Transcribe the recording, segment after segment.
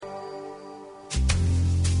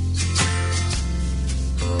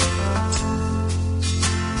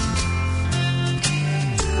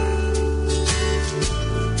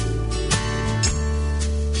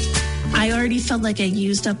felt like I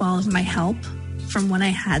used up all of my help from when I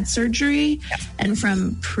had surgery and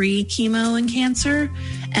from pre-chemo and cancer.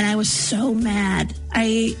 And I was so mad.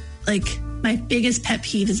 My biggest pet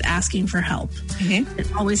peeve is asking for help. Mm-hmm.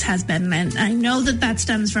 It always has been. And I know that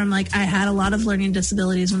stems from, like, I had a lot of learning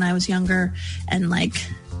disabilities when I was younger. And, like,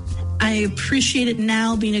 I appreciate it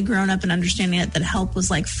now being a grown-up and understanding it, that help was,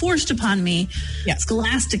 like, forced upon me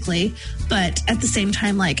scholastically. But at the same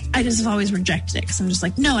time, like, I just have always rejected it because I'm just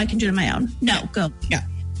like, no, I can do it on my own. No, go. Yeah.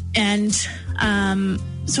 And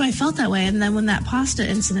so I felt that way. And then when that pasta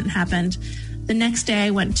incident happened, the next day I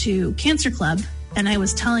went to Cancer Club and I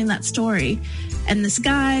was telling that story. And this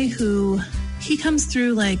guy he comes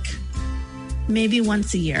through like maybe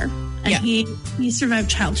once a year. And he survived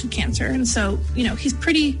childhood cancer. And so, you know, he's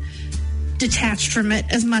pretty detached from it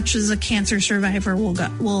as much as a cancer survivor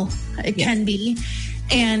can be.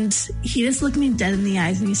 And he just looked me dead in the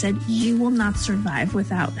eyes and he said, "You will not survive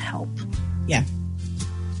without help." Yeah.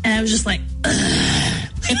 And I was just like, ugh.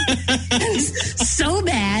 I was so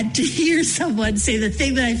mad to hear someone say the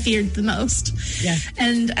thing that I feared the most. Yeah.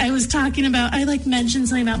 And I mentioned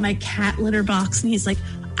something about my cat litter box, and he's like,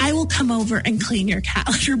 "I will come over and clean your cat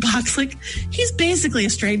litter box." Like, he's basically a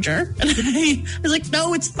stranger. And I was like,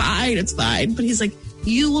 "No, it's fine. It's fine." But he's like,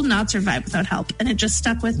 "You will not survive without help." And it just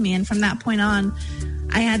stuck with me. And from that point on,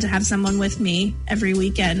 I had to have someone with me every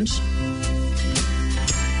weekend.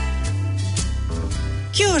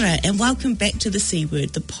 Kia ora and welcome back to The C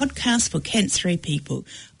Word, the podcast for cancer-free people.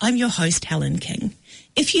 I'm your host, Helen King.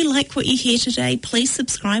 If you like what you hear today, please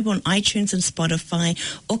subscribe on iTunes and Spotify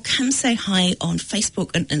or come say hi on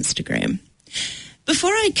Facebook and Instagram.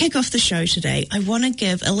 Before I kick off the show today, I want to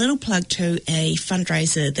give a little plug to a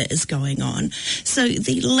fundraiser that is going on. So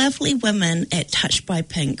the lovely women at Touched by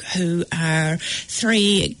Pink, who are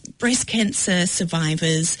 3 breast cancer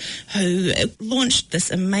survivors who launched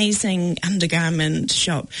this amazing undergarment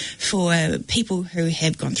shop for people who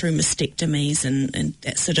have gone through mastectomies and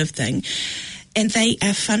that sort of thing. And they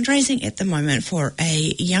are fundraising at the moment for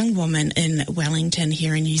a young woman in Wellington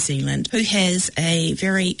here in New Zealand who has a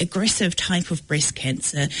very aggressive type of breast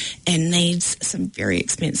cancer and needs some very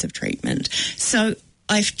expensive treatment. So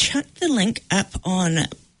I've chucked the link up on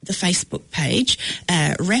the Facebook page.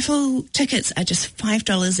 Raffle tickets are just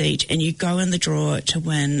 $5 each, and you go in the draw to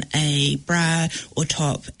win a bra or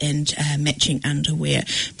top and matching underwear.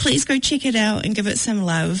 Please go check it out and give it some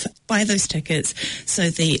love. Buy those tickets so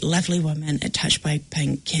the lovely woman at Touched by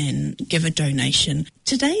Pink can give a donation.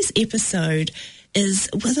 Today's episode is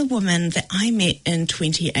with a woman that I met in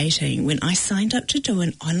 2018 when I signed up to do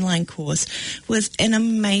an online course with an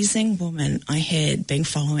amazing woman I had been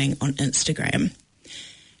following on Instagram.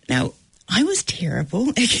 Now, I was terrible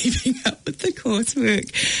at keeping up with the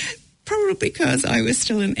coursework, probably because I was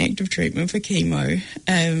still in active treatment for chemo.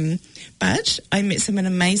 But I met some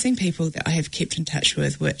amazing people that I have kept in touch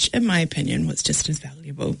with, which, in my opinion, was just as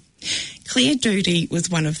valuable. Claire Doody was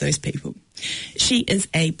one of those people. She is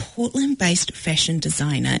a Portland-based fashion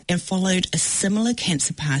designer and followed a similar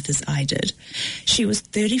cancer path as I did. She was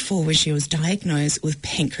 34 when she was diagnosed with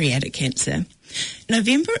pancreatic cancer.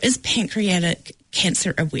 November is Pancreatic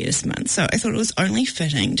Cancer Awareness Month, so I thought it was only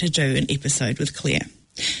fitting to do an episode with Claire.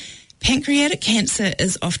 Pancreatic cancer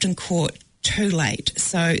is often caught too late,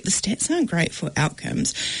 so the stats aren't great for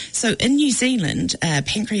outcomes. So in New Zealand,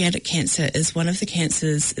 pancreatic cancer is one of the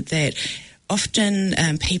cancers that often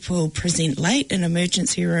people present late in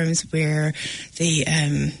emergency rooms where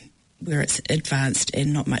it's advanced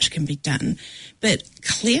and not much can be done. But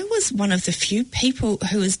Claire was one of the few people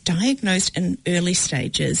who was diagnosed in early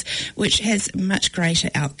stages, which has much greater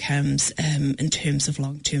outcomes in terms of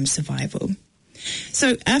long-term survival.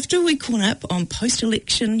 So after we caught up on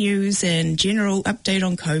post-election news and general update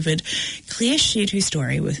on COVID, Claire shared her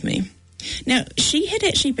story with me. Now, she had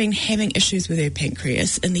actually been having issues with her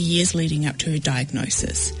pancreas in the years leading up to her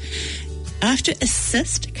diagnosis. After a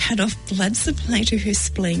cyst cut off blood supply to her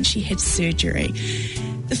spleen, she had surgery.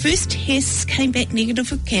 The first tests came back negative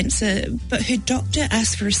for cancer, but her doctor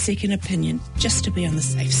asked for a second opinion just to be on the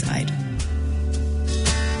safe side.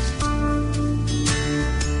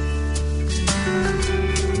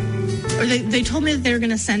 Or they told me that they were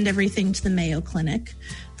going to send everything to the Mayo Clinic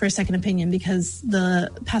for a second opinion because the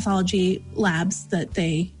pathology labs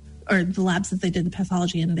the labs that they did the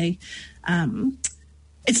pathology in,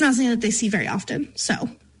 it's not something that they see very often. So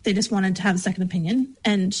they just wanted to have a second opinion.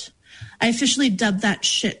 And I officially dubbed that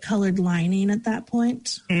shit-colored lining at that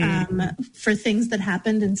point for things that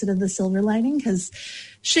happened instead of the silver lining, because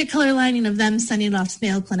shit-colored lining of them sending it off to the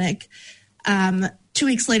Mayo Clinic. 2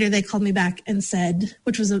 weeks later, they called me back and said,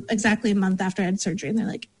 which was exactly a month after I had surgery, and they're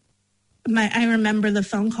like, I remember the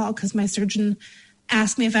phone call because my surgeon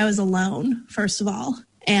asked me if I was alone, first of all.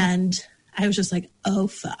 And I was just like, oh,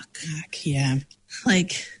 fuck. Yeah.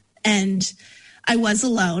 Like, and I was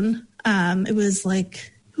alone. It was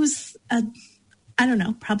I don't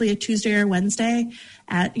know, probably a Tuesday or Wednesday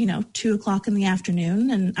at, 2:00 in the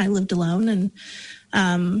afternoon. And I lived alone. And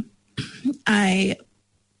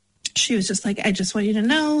she was just like, I just want you to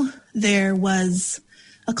know there was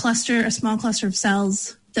a small cluster of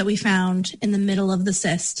cells that we found in the middle of the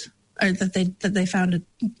cyst, or that they found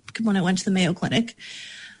when I went to the Mayo Clinic,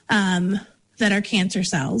 that are cancer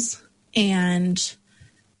cells. And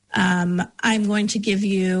I'm going to give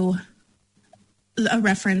you a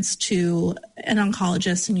reference to an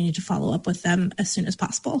oncologist, and you need to follow up with them as soon as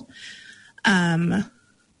possible. To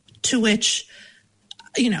which,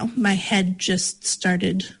 my head just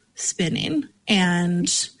started spinning.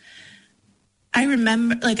 And I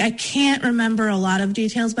remember, I can't remember a lot of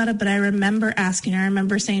details about it, but I remember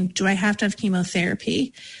saying, do I have to have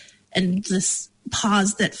chemotherapy? And this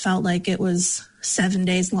pause that felt like it was 7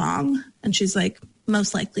 days long. And she's like,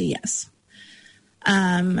 most likely, yes.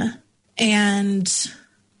 And,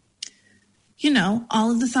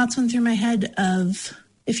 all of the thoughts went through my head of,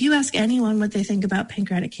 if you ask anyone what they think about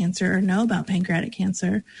pancreatic cancer or know about pancreatic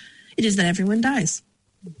cancer, it is that everyone dies.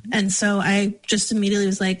 And so I just immediately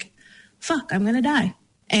was like, fuck, I'm going to die.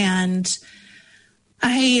 And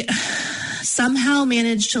I somehow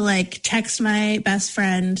managed to text my best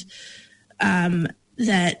friend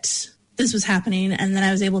that this was happening. And then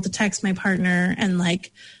I was able to text my partner, and my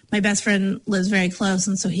best friend lives very close.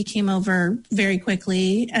 And so he came over very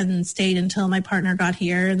quickly and stayed until my partner got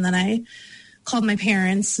here. And then I called my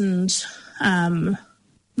parents, and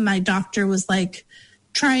my doctor was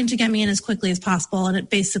trying to get me in as quickly as possible. And it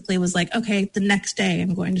basically was okay, the next day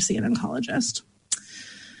I'm going to see an oncologist.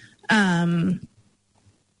 And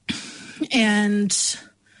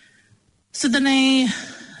so then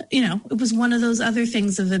it was one of those other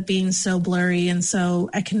things of it being so blurry. And so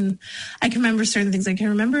I can remember certain things. I can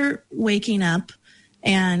remember waking up,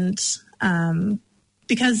 and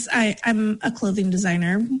because I'm a clothing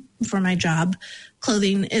designer for my job,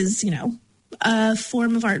 clothing is, a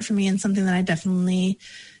form of art for me, and something that I definitely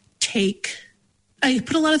I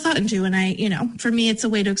put a lot of thought into. And for me, it's a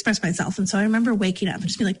way to express myself. And so I remember waking up and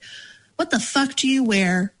just being like, what the fuck do you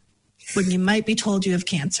wear when you might be told you have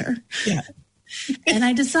cancer? Yeah. And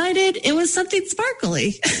I decided it was something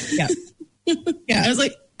sparkly. Yeah. Yeah. I was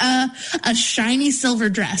like, a shiny silver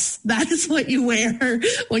dress. That is what you wear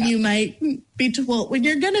when you might be told, when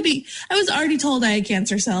you're going to be. I was already told I had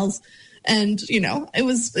cancer cells, and,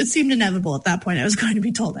 it seemed inevitable at that point. I was going to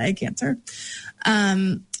be told I had cancer.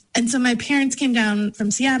 And so my parents came down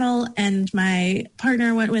from Seattle, and my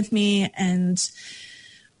partner went with me, and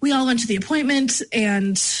we all went to the appointment.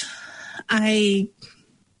 And I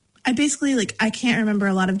basically, I can't remember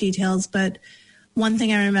a lot of details, but one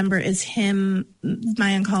thing I remember is him,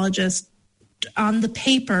 my oncologist, on the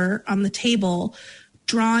paper, on the table,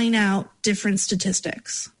 drawing out different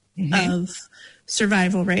statistics of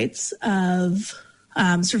survival rates of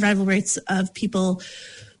people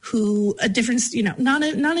who not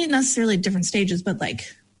necessarily different stages, but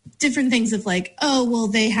different things of oh,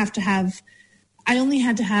 well, I only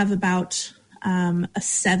had to have about a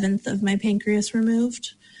seventh of my pancreas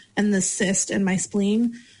removed, and the cyst and my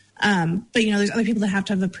spleen. But there's other people that have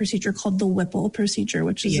to have a procedure called the Whipple procedure,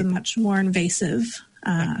 which is a much more invasive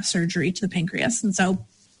surgery to the pancreas. And so,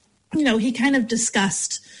 he kind of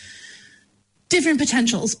discussed different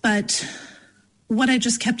potentials, but what I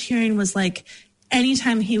just kept hearing was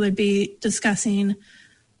anytime he would be discussing,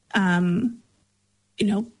 lifespans,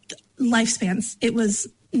 it was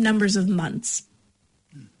numbers of months.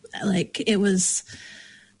 It was,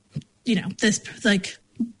 this,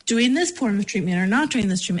 doing this form of treatment or not doing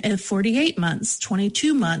this treatment, 48 months,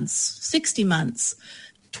 22 months, 60 months,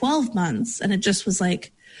 12 months. And it just was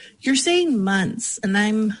you're saying months.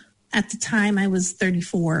 And at the time I was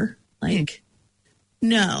 34,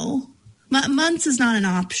 no, months is not an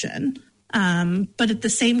option. But at the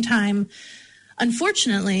same time,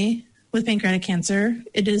 unfortunately, with pancreatic cancer,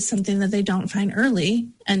 it is something that they don't find early.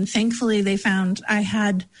 And thankfully they found I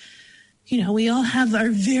had, we all have our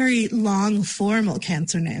very long formal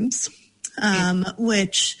cancer names,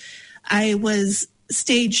 which I was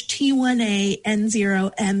stage T1A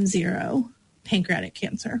N0 M0 pancreatic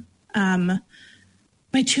cancer.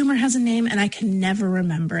 My tumor has a name and I can never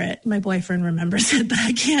remember it. My boyfriend remembers it, but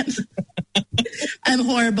I can't. I'm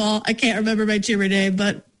horrible. I can't remember my tumor name,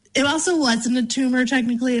 but it also wasn't a tumor.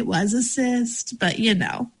 Technically, it was a cyst, but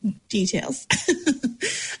details.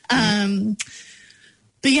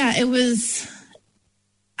 But yeah, it was,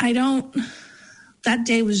 that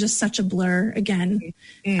day was just such a blur again.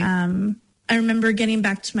 I remember getting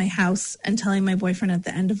back to my house and telling my boyfriend at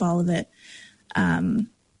the end of all of it,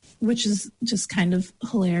 which is just kind of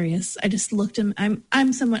hilarious. I just looked him.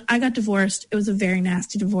 I got divorced. It was a very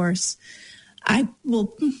nasty divorce. I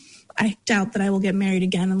doubt that I will get married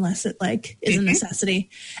again unless it is a necessity.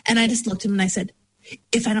 And I just looked at him and I said,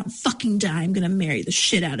 if I don't fucking die, I'm going to marry the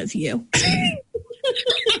shit out of you.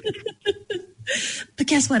 But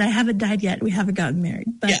guess what? I haven't died yet. We haven't gotten married.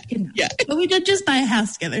 But, but we did just buy a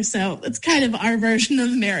house together. So it's kind of our version of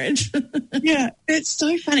marriage. Yeah, it's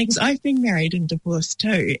so funny because I've been married and divorced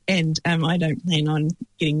too. And I don't plan on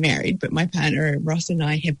getting married. But my partner, Ross, and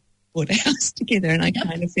I have bought a house together. And I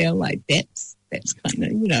kind of feel like that's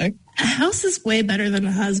kind of, A house is way better than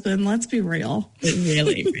a husband. Let's be real. It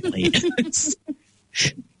really, really is.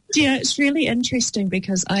 Yeah, it's really interesting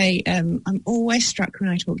because I'm always struck when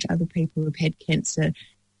I talk to other people who've had cancer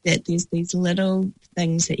that there's these little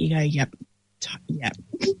things that you go, yep.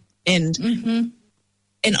 And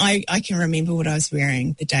and I can remember what I was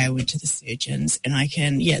wearing the day I went to the surgeons, and I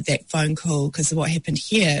can, that phone call, because of what happened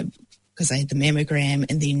here, because I had the mammogram,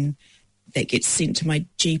 and then that gets sent to my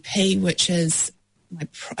GP, which is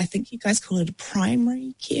I think you guys call it a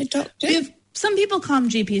primary care doctor. Some people call them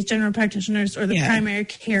GPs, general practitioners, or the primary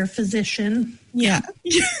care physician. Yeah.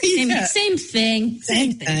 Same thing.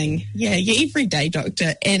 Same thing. Yeah, your everyday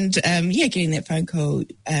doctor. And, getting that phone call,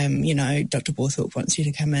 Dr. Borthorpe wants you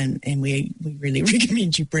to come in and we really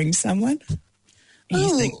recommend you bring someone. And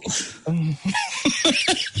you think,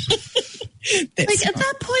 at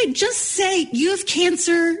that point, just say, you have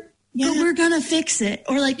cancer, but we're going to fix it.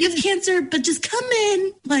 Or you have cancer, but just come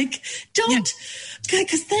in. Don't...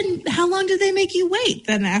 Because then how long did they make you wait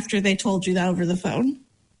then after they told you that over the phone?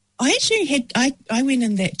 I actually I went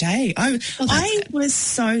in that day. I was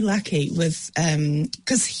so lucky with,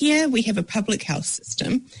 because here we have a public health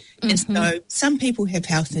system. And so some people have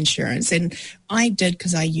health insurance, and I did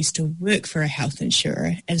because I used to work for a health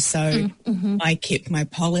insurer. And so I kept my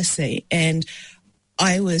policy, and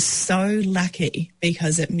I was so lucky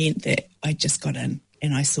because it meant that I just got in.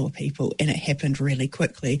 And I saw people, and it happened really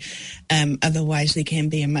quickly. Otherwise, there can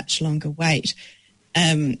be a much longer wait.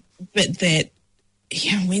 But that,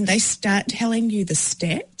 when they start telling you the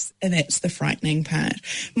stats, and that's the frightening part.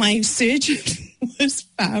 My surgeon was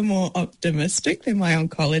far more optimistic than my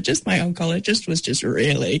oncologist. My oncologist was just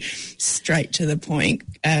really straight to the point.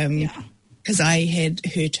 Because I had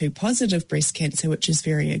HER2 positive breast cancer, which is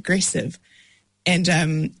very aggressive. And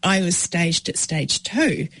I was staged at stage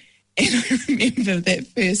 2. And I remember that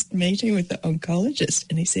first meeting with the oncologist,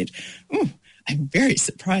 and he said, "Oh, I'm very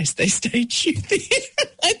surprised they staged you there."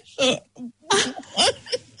 I thought, what?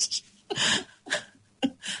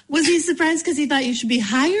 Was he surprised because he thought you should be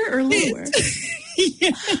higher or lower?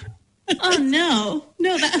 Yeah. Oh, no.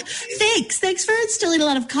 Thanks. Thanks for instilling a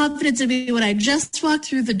lot of confidence in me when I just walked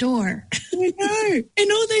through the door. I know.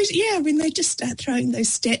 And all those, when they just start throwing those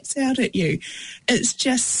stats out at you, it's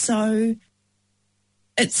just so...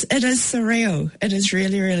 It is surreal. It is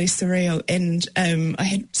really, really surreal. And I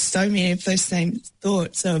had so many of those same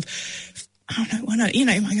thoughts of, am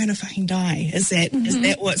I going to fucking die? Is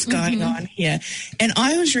that what's going on here? And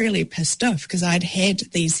I was really pissed off because I'd had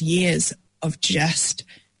these years of just,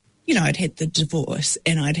 I'd had the divorce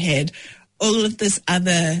and I'd had all of this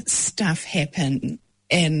other stuff happen.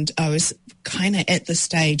 And I was kind of at the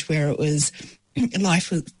stage where it was,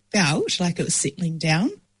 life felt like it was settling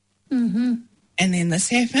down. Mm-hmm. And then this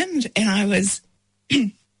happened, and I was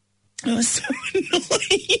so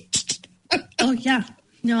annoyed. Oh yeah,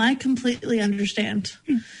 no, I completely understand.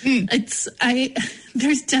 There's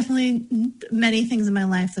definitely many things in my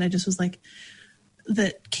life that I just was like,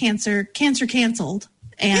 that cancer canceled,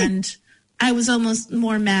 and I was almost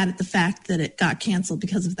more mad at the fact that it got canceled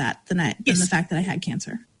because of that than the fact that I had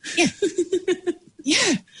cancer. Yeah,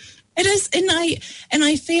 yeah, it is, and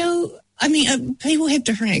I feel. I mean, people have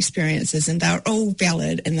different experiences, and they're all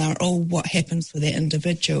valid, and they're all what happens for that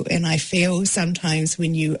individual. And I feel sometimes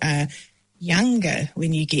when you are younger,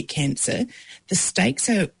 when you get cancer, the stakes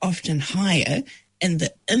are often higher, and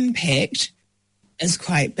the impact is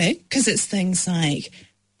quite big because it's things like,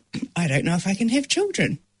 I don't know if I can have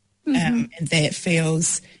children, and that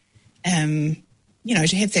feels,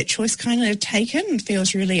 to have that choice kind of taken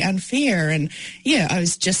feels really unfair. And I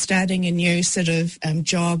was just starting a new sort of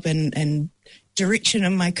job and direction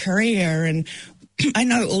in my career. And I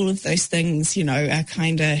know all of those things, are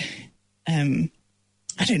kind of, I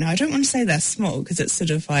don't know, I don't want to say they're small because it's sort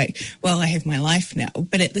of like, well, I have my life now.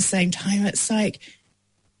 But at the same time, it's like,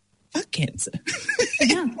 fuck cancer.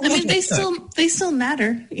 Yeah, I mean, they still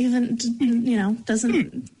matter. Even,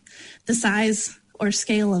 doesn't the size or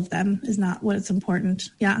scale of them is not what's important.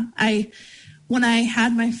 Yeah, when I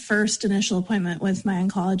had my first initial appointment with my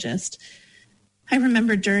oncologist, I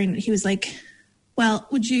remember he was like, "Well,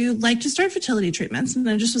 would you like to start fertility treatments?" And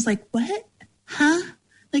I just was like, "What? Huh?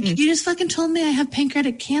 Like, you just fucking told me I have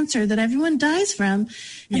pancreatic cancer that everyone dies from,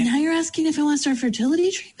 and now you're asking if I want to start fertility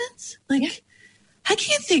treatments? Like, I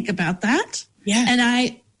can't think about that." Yeah. And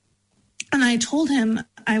I told him,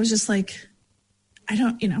 I was just like, I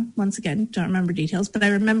don't, once again, don't remember details, but I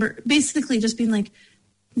remember basically just being like,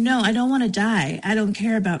 no, I don't want to die. I don't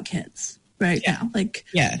care about kids right now. Like,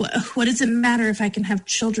 what does it matter if I can have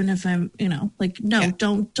children if I'm, no, I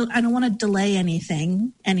don't want to delay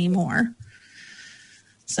anything anymore.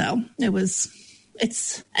 So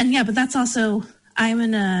but that's also, I'm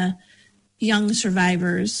in a young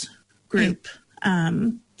survivors group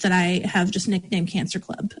that I have just nicknamed Cancer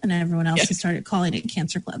Club, and everyone else has started calling it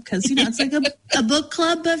Cancer Club because, it's like a book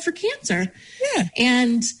club, but for cancer. Yeah.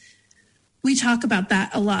 And we talk about that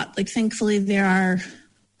a lot. Like, thankfully, there are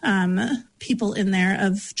people in there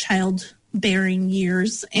of childbearing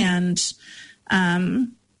years, and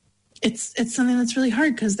it's something that's really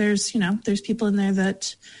hard because there's people in there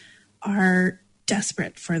that are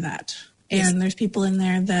desperate for that. And there's people in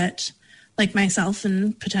there that, like myself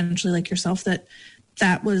and potentially like yourself, that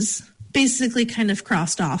was basically kind of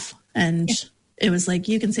crossed off. And it was like,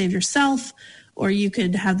 you can save yourself, or you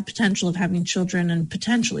could have the potential of having children and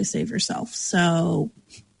potentially save yourself. So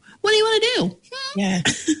what do you want to do? Yeah,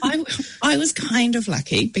 I was kind of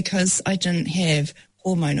lucky because I didn't have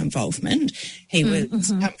hormone involvement. He was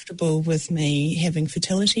comfortable with me having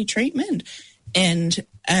fertility treatment. And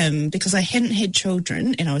because I hadn't had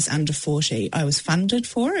children and I was under 40, I was funded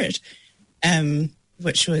for it,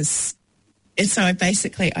 which was... And so I went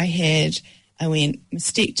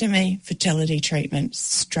mastectomy, fertility treatment,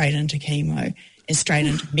 straight into chemo and straight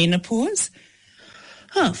into menopause.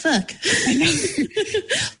 Oh, fuck. I know.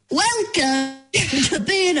 Welcome to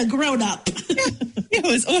being a grown-up. It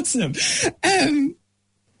was awesome.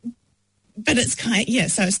 But it's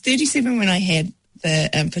so I was 37 when I had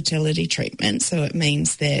the fertility treatment. So it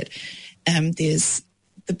means that there's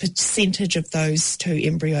the percentage of those two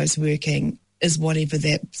embryos working is whatever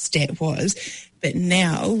that stat was. But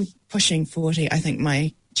now, pushing 40, I think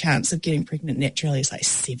my chance of getting pregnant naturally is like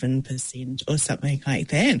 7% or something like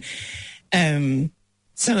that.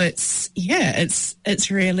 So it's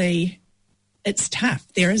really, it's tough.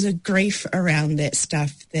 There is a grief around that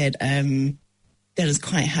stuff that is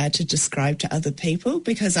quite hard to describe to other people,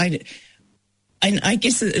 because I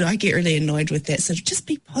guess I get really annoyed with that. So just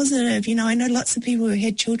be positive. I know lots of people who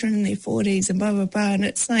had children in their 40s and blah, blah, blah. And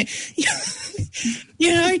it's like,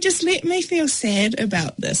 just let me feel sad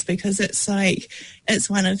about this, because it's like, it's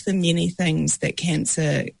one of the many things that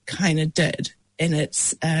cancer kind of did. And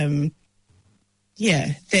it's, that's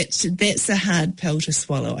a hard pill to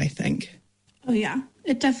swallow, I think. Oh, yeah,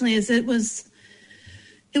 it definitely is. It was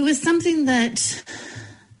something that,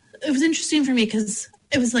 it was interesting for me because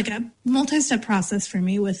it was like a multi-step process for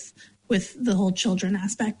me with the whole children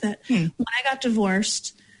aspect, that when I got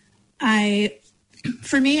divorced, I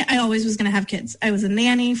always was going to have kids. I was a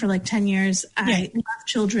nanny for like 10 years. I loved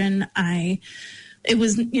children. It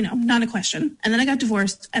was, not a question. And then I got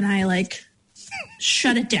divorced and I like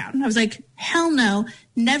shut it down. I was like, hell no,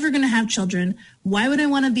 never going to have children. Why would I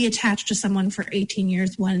want to be attached to someone for 18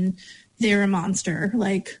 years when they're a monster?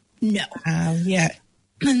 Like, no. Yeah.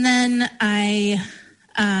 And then I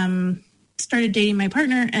started dating my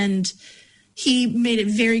partner, and he made it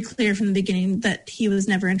very clear from the beginning that he was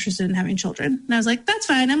never interested in having children. And I was like, that's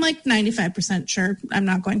fine. I'm like 95% sure I'm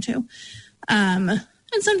not going to.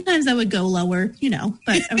 And sometimes I would go lower,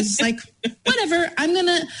 but I was just like, whatever,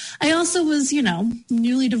 I also was,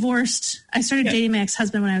 newly divorced. I started dating my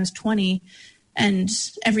ex-husband when I was 20, and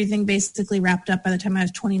everything basically wrapped up by the time I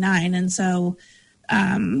was 29. And so,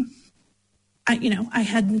 I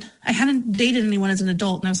hadn't dated anyone as an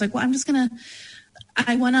adult, and I was like, well, my partner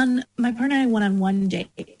and I went on one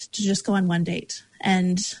date, to just go on one date,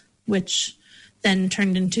 and which then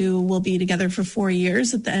turned into, we'll be together for 4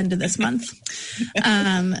 years at the end of this month.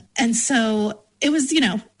 And so it was,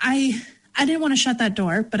 I didn't want to shut that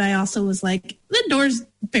door, but I also was like, the door's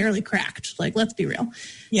barely cracked. Like, let's be real.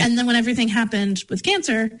 Yeah. And then when everything happened with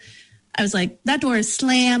cancer, I was like, that door is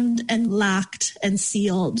slammed and locked and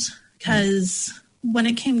sealed. Because when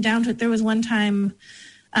it came down to it, there was one time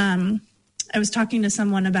I was talking to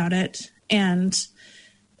someone about it, and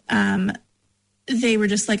they were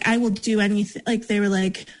just like, I will do anything. Like, they were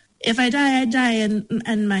like, if I die, I die,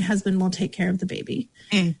 and my husband will take care of the baby.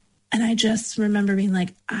 And I just remember being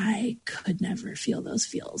like, I could never feel those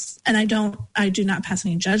feels. And I do not pass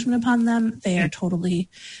any judgment upon them. They are totally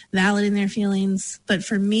valid in their feelings. But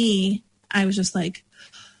for me, I was just like,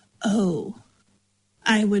 oh,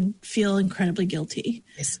 I would feel incredibly guilty.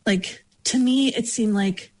 Yes. Like, to me, it seemed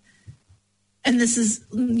like, and this is,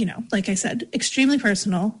 like I said, extremely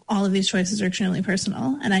personal. All of these choices are extremely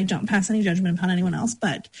personal, and I don't pass any judgment upon anyone else.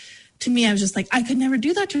 But to me, I was just like, I could never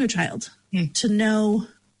do that to a child. To know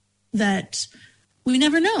that we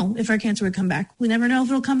never know if our cancer would come back. We never know if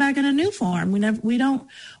it'll come back in a new form. We don't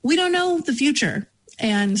know the future.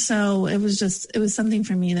 And so it was something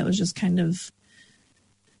for me that was just kind of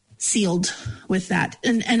sealed with that.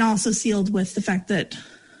 And also sealed with the fact that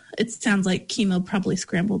it sounds like chemo probably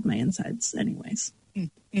scrambled my insides anyways.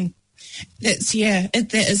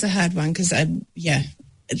 That is a hard one because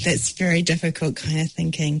that's very difficult kind of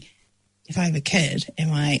thinking. If I have a kid,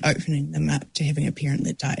 am I opening them up to having a parent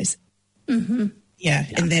that dies? Mm-hmm. Yeah,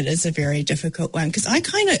 and that is a very difficult one because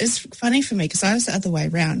it's funny for me because I was the other way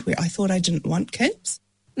around where I thought I didn't want kids.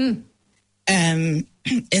 And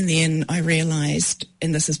then I realised,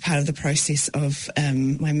 and this is part of the process of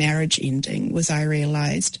my marriage ending, was I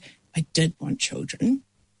realised I did want children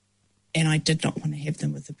and I did not want to have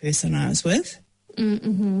them with the person I was with.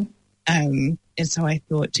 Mm-hmm. And so I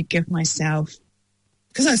thought to give myself,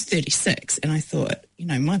 because I was 36 and I thought,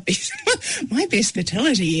 my best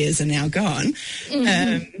fertility years are now gone.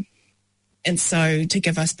 Mm-hmm. And so to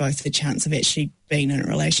give us both the chance of actually being in a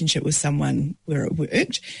relationship with someone where it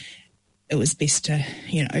worked, it was best to,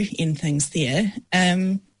 end things there.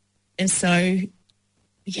 And so,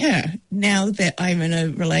 now that I'm in a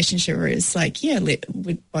relationship where it's like,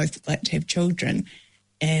 we'd both like to have children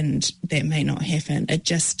and that may not happen,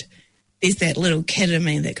 there's that little kid in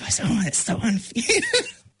me that goes, oh, that's so unfair.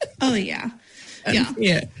 Oh, yeah.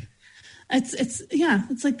 Yeah.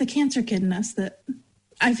 It's like the cancer kid in us that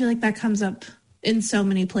I feel like that comes up in so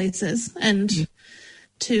many places. And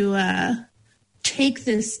to take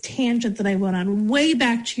this tangent that I went on way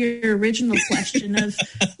back to your original question of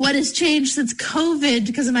what has changed since COVID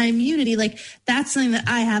because of my immunity, like that's something that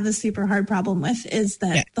I have a super hard problem with is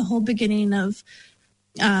that the whole beginning of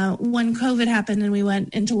when COVID happened and we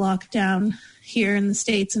went into lockdown here in the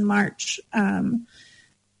States in March, and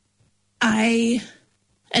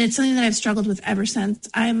it's something that I've struggled with ever since.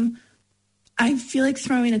 I feel like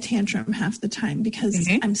throwing a tantrum half the time because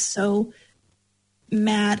I'm so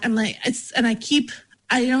mad. I'm like, I keep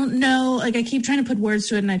trying to put words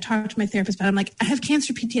to it. And I talk to my therapist about it. I'm like, I have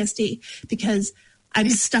cancer PTSD because I'm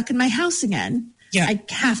stuck in my house again. Yeah. I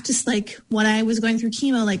have to, when I was going through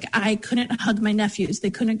chemo, I couldn't hug my nephews.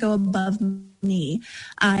 They couldn't go above me.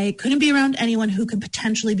 I couldn't be around anyone who could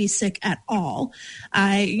potentially be sick at all.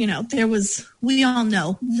 We all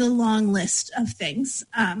know the long list of things,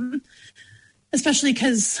 especially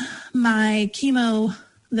because my chemo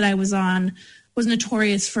that I was on was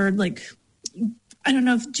notorious for, I don't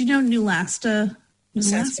know, do you know Neulasta?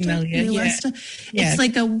 Sounds familiar. Neulasta? Yeah.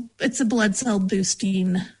 It's a blood cell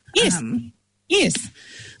boosting. Yes. Yes.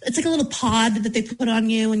 It's like a little pod that they put on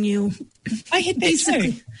you and you... I had that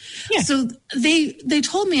too. Yeah. So they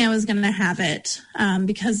told me I was going to have it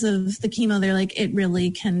because of the chemo. They're like, it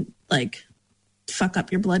really can fuck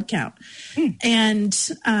up your blood count. And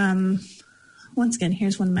once again,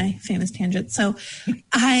 here's one of my famous tangents. So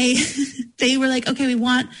they were like, okay, we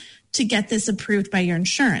want to get this approved by your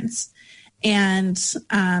insurance. And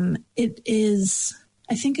it is,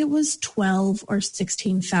 I think it was $12,000 or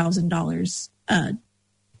 $16,000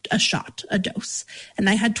 a shot, a dose. And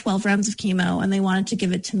I had 12 rounds of chemo and they wanted to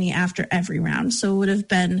give it to me after every round. So it would have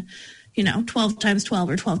been, 12 times 12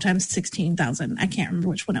 or 12 times 16,000. I can't remember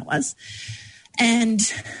which one it was. And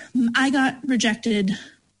I got rejected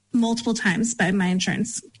multiple times by my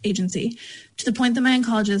insurance agency to the point that my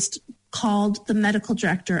oncologist called the medical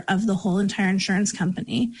director of the whole entire insurance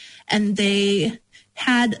company. And they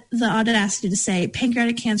had the audacity to say,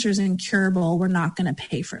 pancreatic cancer is incurable. We're not going to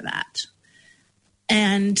pay for that.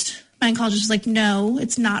 And my oncologist was like, no,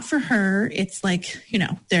 it's not for her. It's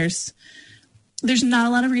there's not a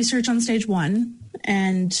lot of research on stage 1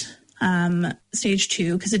 and stage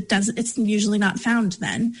 2 because it's usually not found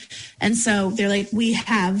then. And so they're like, we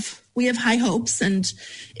have high hopes and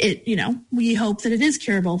we hope that it is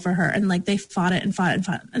curable for her. And they fought it and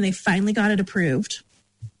they finally got it approved.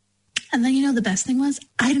 And then, the best thing was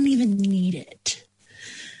I didn't even need it.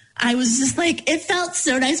 I was just it felt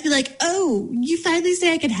so nice to be like, oh, you finally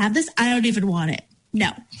say I could have this? I don't even want it.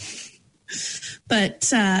 No. But,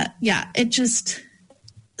 it just,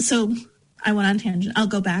 so I went on tangent. I'll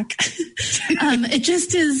go back. It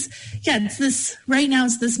just is, it's this, right now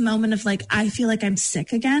it's this moment of like, I feel like I'm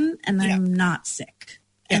sick again and I'm not sick.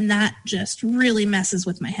 Yeah. And that just really messes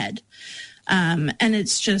with my head. And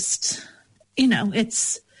it's just,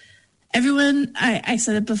 it's everyone, I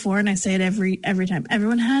said it before and I say it every time.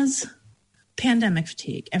 Everyone has pandemic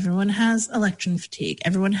fatigue. Everyone has election fatigue.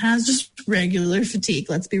 Everyone has just regular fatigue.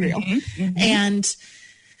 Let's be real. And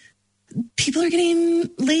people are getting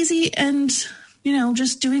lazy and,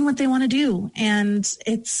 just doing what they want to do. And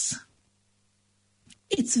it's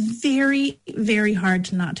very, very hard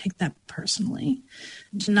to not take that personally,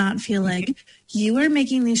 to not feel like you are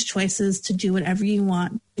making these choices to do whatever you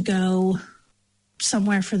want, to go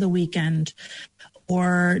somewhere for the weekend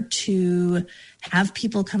or to have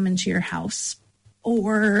people come into your house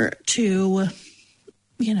or to,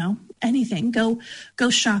 anything, go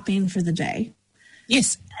shopping for the day.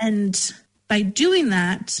 Yes. And by doing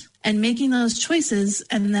that and making those choices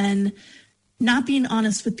and then not being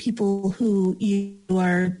honest with people who you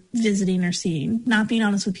are visiting or seeing, not being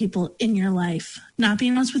honest with people in your life, not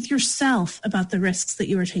being honest with yourself about the risks that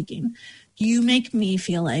you are taking, you make me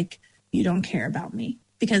feel like you don't care about me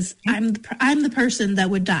because I'm the person that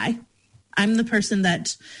would die. I'm the person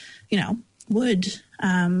that, would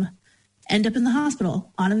end up in the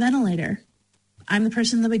hospital on a ventilator. I'm the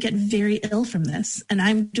person that would get very ill from this. And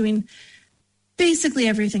I'm doing basically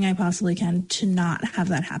everything I possibly can to not have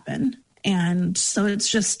that happen. And so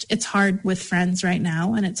it's hard with friends right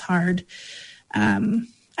now. And it's hard. I've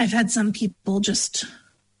had some people just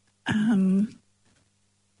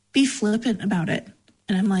be flippant about it.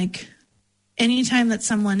 And I'm like, anytime that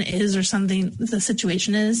someone is or something, the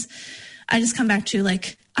situation is, I just come back to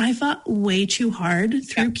like, I fought way too hard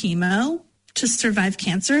through chemo to survive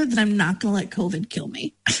cancer that I'm not going to let COVID kill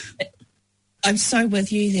me. I'm so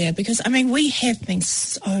with you there because, we have been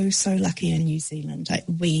so lucky in New Zealand.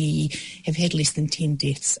 We have had less than 10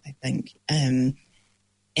 deaths, I think. And,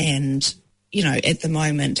 at the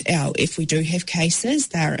moment, if we do have cases,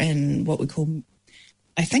 they're in what we call,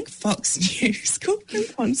 I think Fox News called them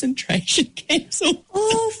concentration camps.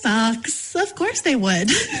 Oh, Fox. Of course they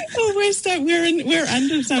would. We're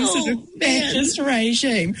under some sort of fascist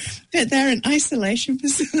regime. But they're an isolation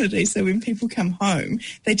facility, so when people come home,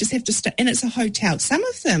 they just have to stay. And it's a hotel. Some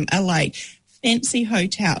of them are like fancy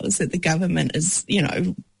hotels that the government is,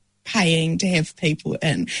 paying to have people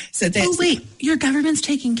in. So that's... Oh, wait, your government's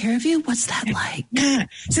taking care of you? What's that like? Yeah.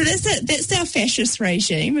 So that's our fascist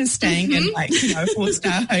regime, is staying in like,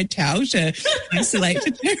 4-star hotel to isolate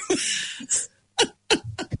the people.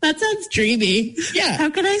 That sounds dreamy. Yeah.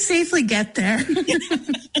 How can I safely get there? Can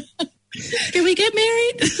we get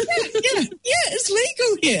married? Yeah, it's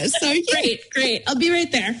legal here. So yeah. Great. I'll be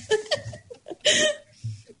right there.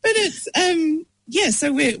 But it's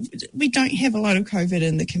so we don't have a lot of COVID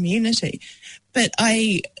in the community. But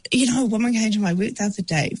a woman came to my work the other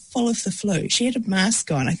day full of the flu. She had a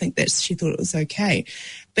mask on. I think she thought it was okay.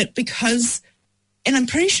 But and I'm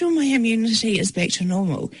pretty sure my immunity is back to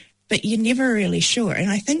normal, but you're never really sure.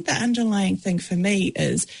 And I think the underlying thing for me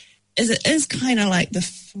is it is kind of like the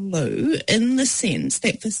flu in the sense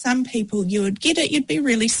that for some people you would get it, you'd be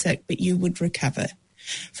really sick, but you would recover.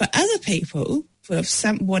 For other people, for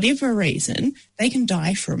whatever reason, they can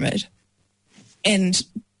die from it. And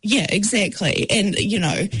yeah, exactly. And,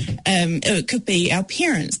 it could be our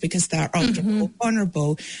parents because they're older or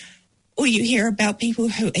vulnerable. Or you hear about people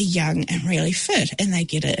who are young and really fit and they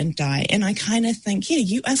get it and die. And I kind of think,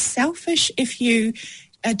 you are selfish if you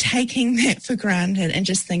are taking that for granted and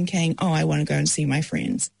just thinking, oh, I want to go and see my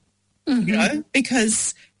friends.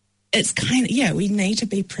 Because it's kind of, we need to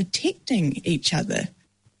be protecting each other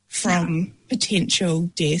from potential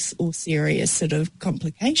death or serious sort of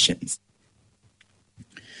complications.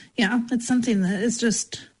 Yeah, it's something that is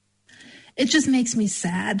it just makes me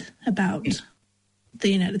sad about the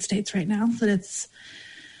United States right now, that it's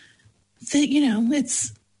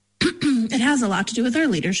it has a lot to do with our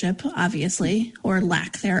leadership, obviously, or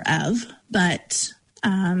lack thereof, but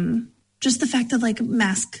just the fact that like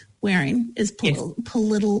mask wearing is political.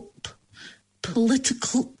 Oh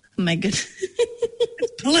my goodness.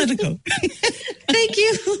 Political. Thank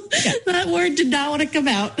you. Yeah. That word did not want to come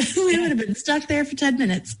out. We would have been stuck there for 10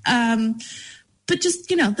 minutes. But just,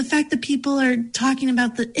 the fact that people are talking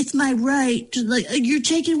about it's my right. Like, you're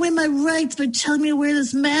taking away my rights by telling me to wear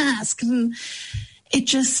this mask. And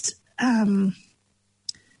it's just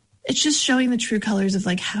showing the true colors of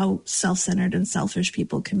like how self-centered and selfish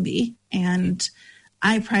people can be. And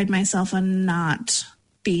I pride myself on not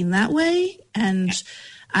being that way. And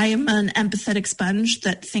I am an empathetic sponge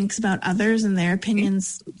that thinks about others and their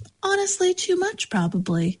opinions honestly too much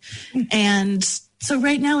probably. And so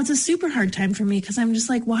right now it's a super hard time for me because I'm just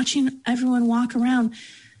like watching everyone walk around,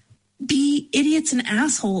 be idiots and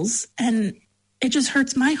assholes. And it just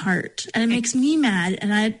hurts my heart and it makes me mad.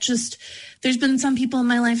 And there's been some people in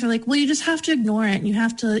my life who are like, well, you just have to ignore it. And you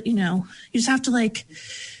have to, you just have to like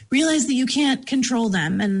realize that you can't control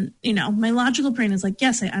them. And, my logical brain is like,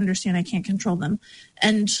 yes, I understand I can't control them.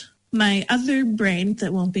 And my other brain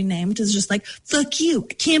that won't be named is just like, fuck you.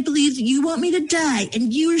 I can't believe you want me to die.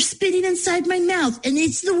 And you are spitting inside my mouth. And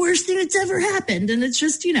it's the worst thing that's ever happened. And it's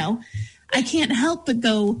just, I can't help but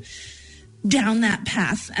go down that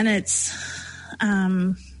path. And it's,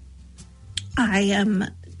 I am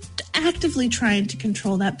actively trying to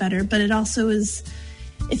control that better, but it also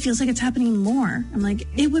it feels like it's happening more. I'm like,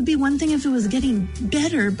 it would be one thing if it was getting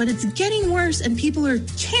better, but it's getting worse and people are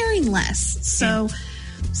caring less. So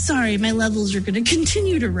sorry, my levels are going to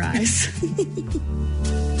continue to rise.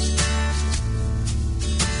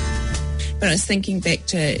 But I was thinking back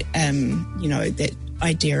to, that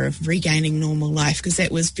idea of regaining normal life, because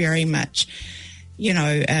that was very much,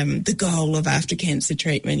 the goal of after cancer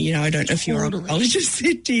treatment. I don't know if your oncologist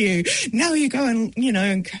said to you, no, you go and,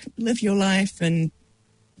 and live your life and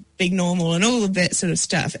be normal and all of that sort of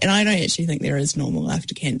stuff. And I don't actually think there is normal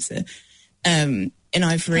after cancer. And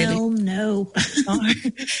I've really... Hell no.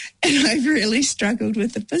 And I've really struggled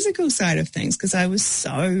with the physical side of things because I was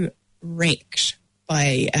so wrecked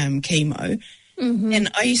by chemo. Mm-hmm.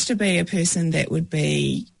 And I used to be a person that would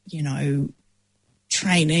be,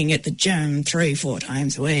 training at the gym 3-4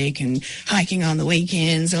 times a week and hiking on the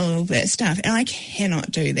weekends, all of that stuff. And I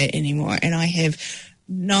cannot do that anymore. And I have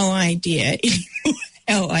no idea anymore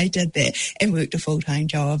how I did that and worked a full-time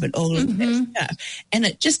job and all of that stuff. And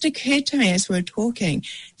it just occurred to me as we were talking,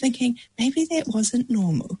 thinking, maybe that wasn't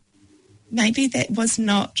normal. Maybe that was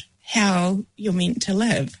not how you're meant to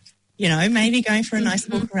live. Maybe going for a nice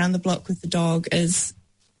walk around the block with the dog is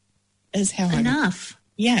how enough.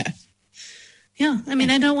 Yeah. Yeah. I mean,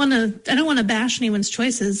 I don't want to bash anyone's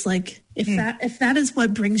choices. Like if that is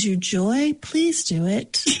what brings you joy, please do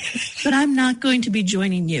it. But I'm not going to be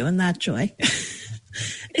joining you in that joy.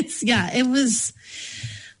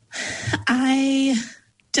 I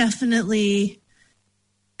definitely,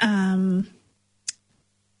 I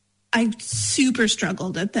super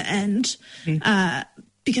struggled at the end,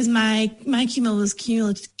 because my chemo was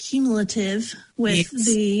cumulative with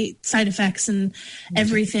the side effects and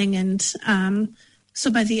everything. And, so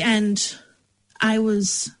by the end I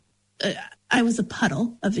was a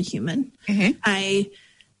puddle of a human. Mm-hmm. I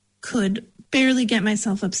could barely get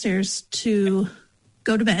myself upstairs to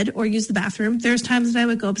go to bed or use the bathroom. There's times that I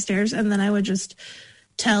would go upstairs and then I would just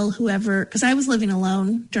tell whoever, because I was living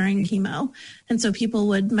alone during chemo. And so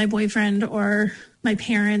my boyfriend or my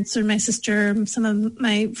parents or my sister, some of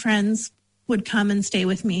my friends would come and stay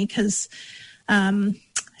with me because I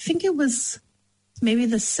think it was maybe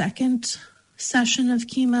the second session of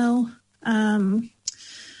chemo.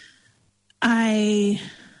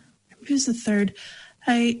 It was the third.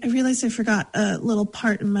 I realized I forgot a little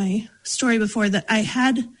part in my story before that I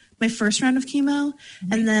had my first round of chemo.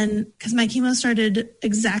 And then, because my chemo started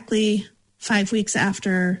exactly 5 weeks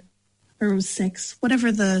after, or it was 6,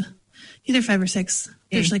 either 5 or 6.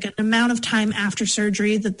 There's like an amount of time after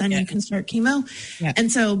surgery that then you can start chemo. Yeah.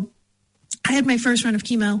 And so I had my first round of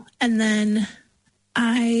chemo and then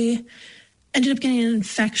I ended up getting an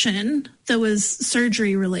infection that was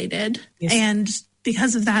surgery related. Yes. And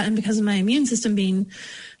because of that and because of my immune system being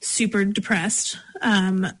super depressed,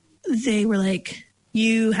 they were like,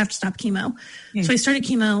 you have to stop chemo. So I started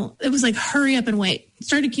chemo. It was like, hurry up and wait.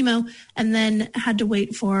 Started chemo and then had to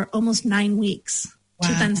wait for almost 9 weeks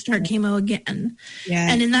to then start chemo again. Yeah.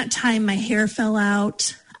 And in that time, my hair fell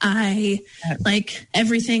out.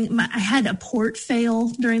 Everything, I had a port fail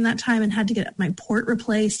during that time and had to get my port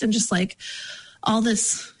replaced and just like all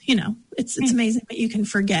this, it's amazing that you can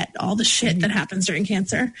forget all the shit that happens during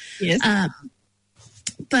cancer. Yes.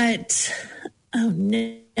 But, oh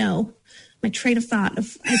no, my train of thought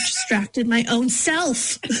I distracted my own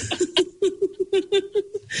self.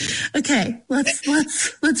 Okay, let's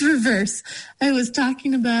reverse. I was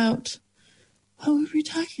talking about, what were we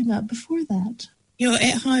talking about before that? You're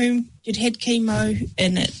at home, you'd had chemo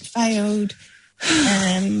and it failed.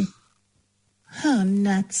 Oh,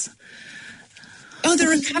 nuts. Oh, the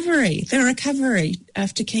recovery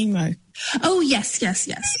after chemo. Oh, yes.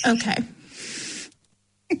 Okay.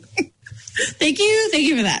 Thank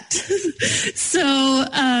you for that. So,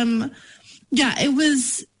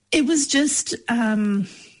 it was just,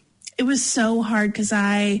 it was so hard because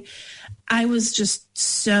I was just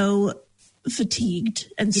so fatigued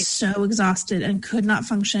and so exhausted and could not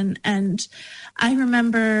function. And I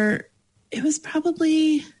remember it was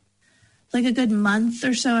probably like a good month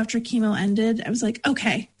or so after chemo ended. I was like,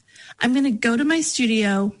 okay, I'm going to go to my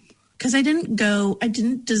studio, because I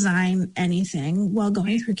didn't design anything while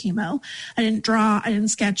going through chemo. I didn't draw, I didn't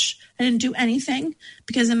sketch, I didn't do anything,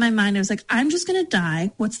 because in my mind I was like, I'm just going to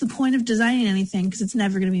die. What's the point of designing anything? Because it's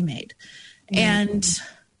never going to be made. Mm-hmm. And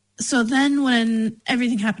so then when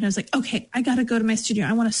everything happened, I was like, okay, I got to go to my studio.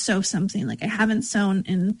 I want to sew something. Like, I haven't sewn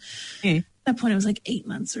in, at that point it was like 8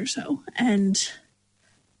 months or so. And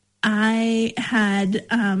I had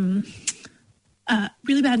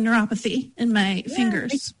really bad neuropathy in my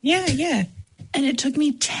fingers. Yeah. And it took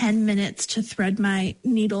me 10 minutes to thread my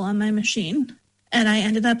needle on my machine. And I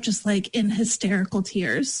ended up just like in hysterical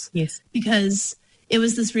tears. Yes. Because it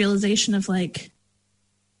was this realization of like,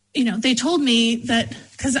 you know, they told me that,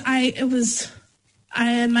 because I think it was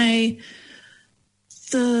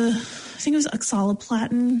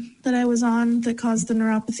oxaliplatin that I was on that caused the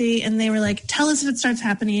neuropathy. And they were like, tell us if it starts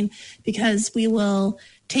happening, because we will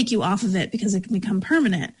take you off of it, because it can become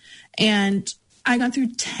permanent. And I got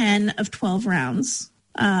through 10 of 12 rounds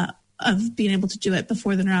of being able to do it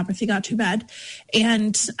before the neuropathy got too bad.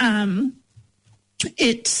 And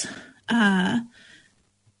it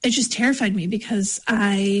just terrified me, because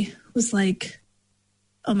I was like,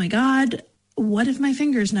 oh my God, what if my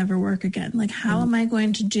fingers never work again? Like, how am I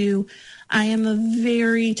going to do? I am a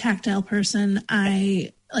very tactile person.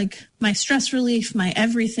 I like my stress relief, my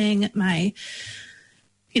everything, my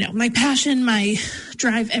passion, my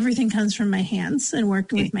drive, everything comes from my hands and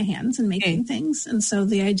working with my hands and making things. And so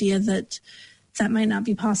the idea that might not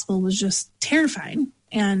be possible was just terrifying.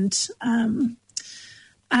 And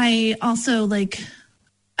I also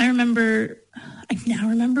I now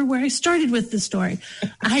remember where I started with the story.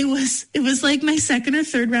 It was like my second or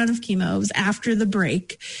third round of chemo. It was after the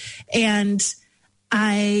break. And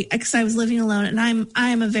because I was living alone, and I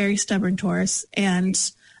am a very stubborn Taurus. And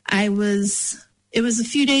it was a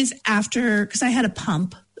few days after, because I had a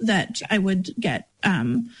pump that I would get.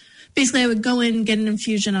 Basically, I would go in, get an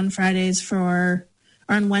infusion on Fridays or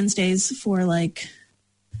on Wednesdays for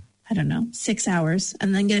 6 hours,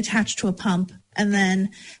 and then get attached to a pump, and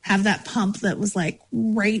then have that pump that was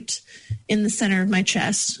right in the center of my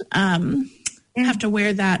chest. Have to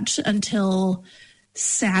wear that until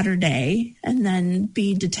Saturday, and then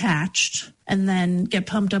be detached, and then get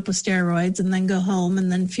pumped up with steroids, and then go home, and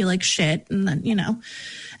then feel like shit, and then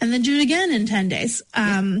and then do it again in 10 days.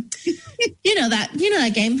 You know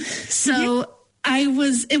that game. So it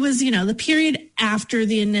was the period after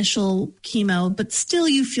the initial chemo, but still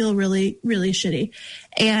you feel really, really shitty.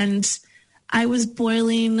 And I was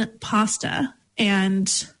boiling pasta,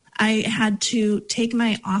 and I had to take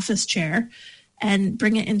my office chair and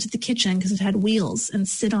bring it into the kitchen, because it had wheels, and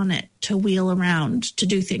sit on it to wheel around to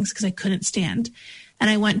do things, because I couldn't stand. And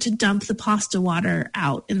I went to dump the pasta water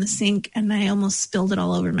out in the sink, and I almost spilled it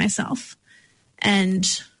all over myself. And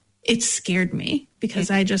it scared me,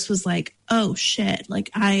 because I just was like, oh shit,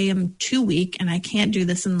 I am too weak and I can't do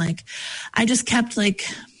this. And I just kept I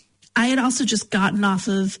had also just gotten off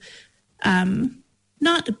of,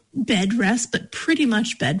 not bed rest, but pretty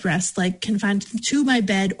much bed rest, confined to my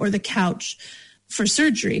bed or the couch for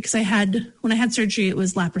surgery. Because when I had surgery, it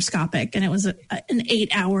was laparoscopic, and it was an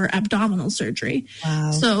 8-hour abdominal surgery.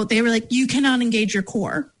 Wow. So they were like, you cannot engage your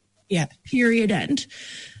core. Yeah. Period. End.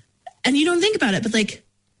 And you don't think about it, but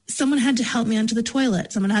someone had to help me onto the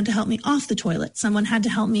toilet. Someone had to help me off the toilet. Someone had to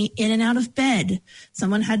help me in and out of bed.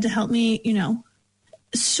 Someone had to help me,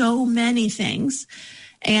 so many things.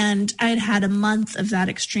 And I'd had a month of that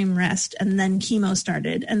extreme rest, and then chemo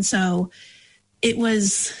started. And so it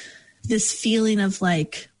was this feeling of I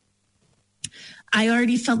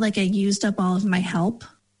already felt like I used up all of my help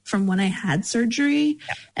from when I had surgery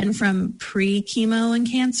and from pre-chemo and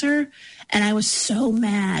cancer. And I was so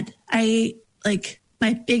mad.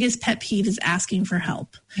 My biggest pet peeve is asking for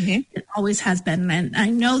help. Mm-hmm. It always has been. And I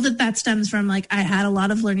know that stems from I had a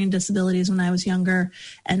lot of learning disabilities when I was younger,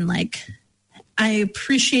 and I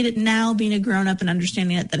appreciate it now, being a grown up and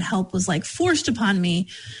understanding it, that help was forced upon me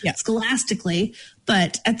scholastically.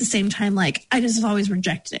 But at the same time, I just have always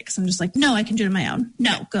rejected it, because I'm just no, I can do it on my own.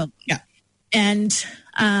 No, go. Yeah. And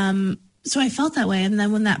so I felt that way. And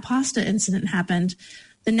then when that pasta incident happened,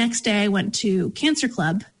 the next day I went to Cancer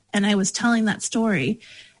Club, and I was telling that story.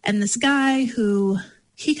 And this guy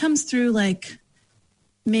he comes through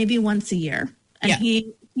maybe once a year, and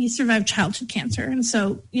he survived childhood cancer. And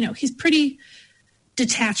so, he's pretty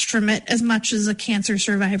detached from it, as much as a cancer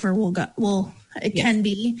survivor will it can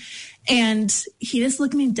be. And he just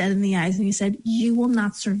looked me dead in the eyes and he said, "You will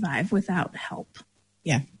not survive without help."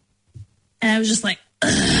 Yeah. And I was just like,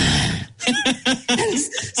 ugh. I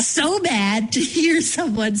was so mad to hear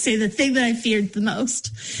someone say the thing that I feared the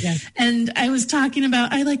most. Yeah. And I was talking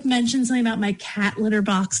about, I like mentioned something about my cat litter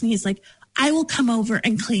box, and he's like, "I will come over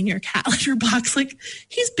and clean your cat litter box." Like,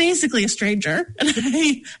 he's basically a stranger. And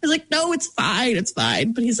I was like, "No, it's fine. It's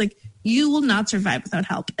fine." But he's like, "You will not survive without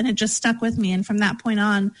help." And it just stuck with me. And from that point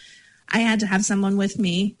on, I had to have someone with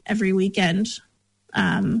me every weekend.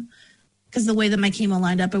 Because the way that my chemo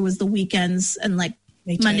lined up, it was the weekends and like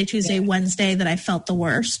Monday, Tuesday, Wednesday that I felt the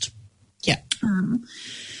worst. Yeah.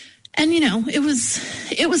 And, you know, it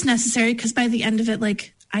was necessary because by the end of it,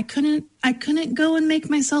 like, I couldn't go and make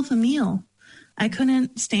myself a meal. I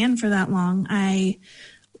couldn't stand for that long. I've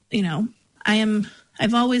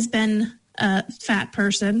always been a fat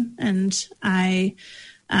person, and I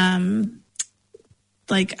am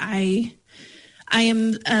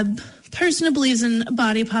a person who believes in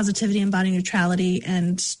body positivity and body neutrality,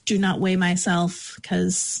 and do not weigh myself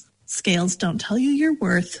because scales don't tell you your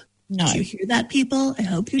worth. No. Do you hear that, people? I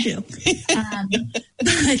hope you do.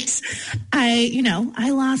 But I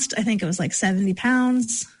lost, I think it was like 70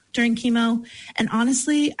 pounds during chemo. And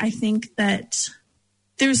honestly, I think that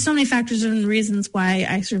there's so many factors and reasons why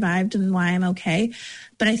I survived and why I'm okay.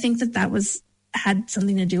 But I think that had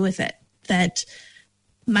something to do with it, that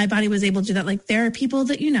my body was able to do that. Like, there are people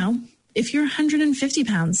that, you know, if you're 150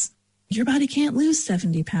 pounds, your body can't lose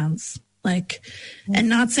 70 pounds. Like, and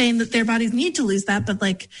not saying that their bodies need to lose that, but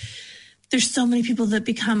like, there's so many people that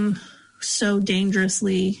become so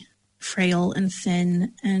dangerously frail and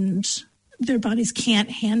thin, and their bodies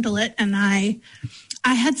can't handle it. And I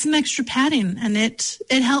had some extra padding, and it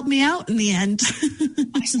helped me out in the end.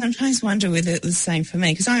 I sometimes wonder whether it was the same for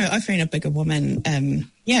me, because I've been a bigger woman,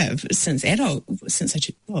 since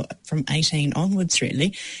from 18 onwards,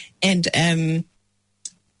 really. And they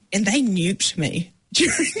nuked me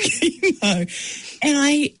during chemo. And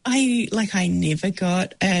I never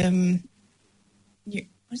got,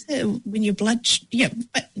 what's it, when your blood, neuropenic?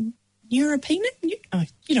 Oh,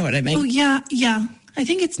 you know what I mean. Oh, yeah. I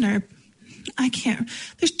think it's I can't.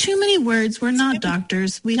 There's too many words. We're not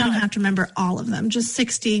doctors. We don't have to remember all of them. Just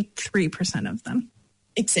 63% of them.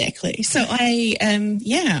 Exactly. So I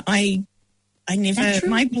never.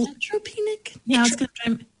 Neutropenic. Now it's going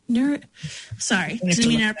to Sorry, didn't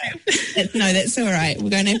mean to. No, that's all right. We're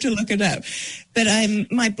going to have to look it up. But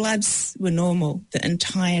my bloods were normal the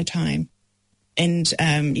entire time, and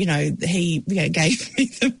he gave me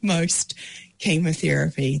the most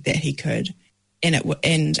chemotherapy that he could.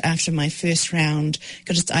 And after my first round,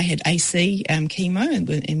 because I had AC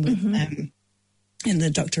chemo and the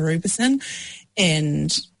Dr. Rubison,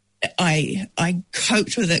 and I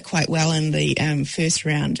coped with it quite well in the first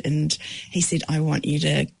round. And he said, "I want you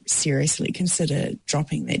to seriously consider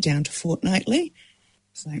dropping that down to fortnightly."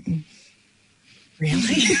 It's like,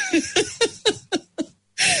 really?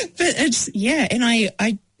 But and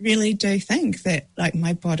I really do think that, like,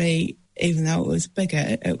 my body, even though it was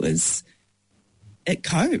bigger, it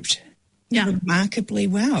coped remarkably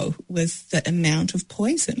well with the amount of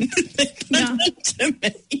poison they put to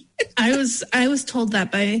me. I was told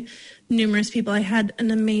that by numerous people. I had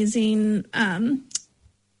an amazing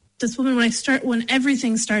this woman when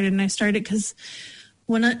everything started, and I started because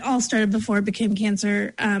when it all started before it became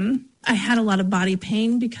cancer, I had a lot of body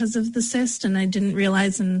pain because of the cyst, and I didn't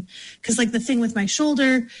realize, and because like the thing with my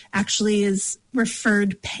shoulder actually is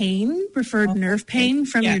referred nerve pain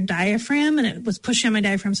from your diaphragm, and it was pushing on my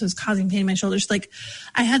diaphragm, so it was causing pain in my shoulders. Like,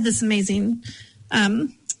 I had this amazing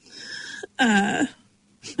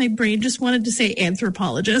my brain just wanted to say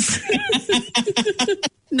anthropologist.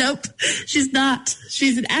 Nope, she's not.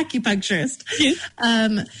 She's an acupuncturist. Yeah.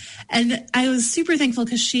 And I was super thankful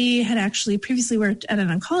because she had actually previously worked at an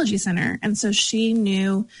oncology center. And so she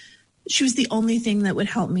knew she was the only thing that would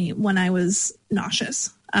help me when I was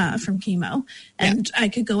nauseous from chemo. And I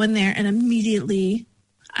could go in there and immediately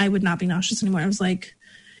I would not be nauseous anymore. It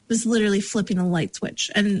was literally flipping a light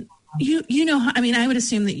switch. And you know, I would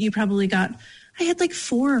assume that you probably I had like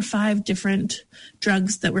 4 or 5 different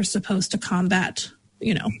drugs that were supposed to combat,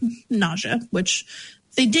 nausea, which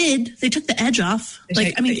they did. They took the edge off.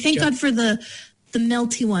 Thank God for the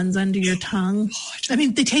melty ones under your tongue.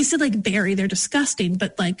 They tasted like berry. They're disgusting.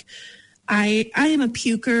 But like, I am a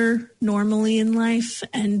puker normally in life.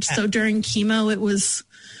 And so during chemo, it was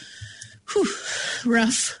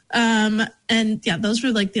rough. And yeah, those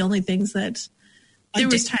were like the only things that there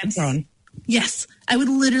was times. Yes. I would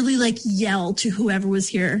literally like yell to whoever was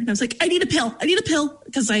here. And I was like, I need a pill.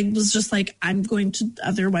 Because I was just like, I'm going to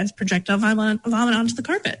otherwise projectile vomit onto the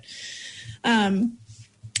carpet. But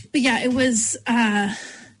yeah, it was,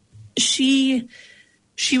 she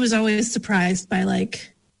was always surprised by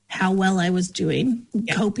like how well I was doing,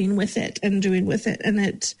 coping with it and doing with it. And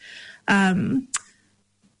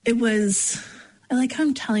it was, I like how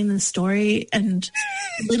I'm telling this story, and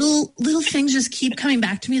little things just keep coming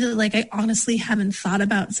back to me that like I honestly haven't thought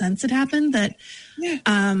about since it happened. That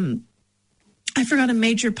I forgot a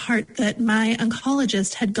major part, that my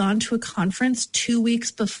oncologist had gone to a conference 2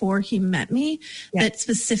 weeks before he met me that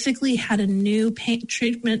specifically had a new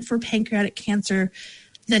treatment for pancreatic cancer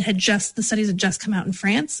that the studies had just come out in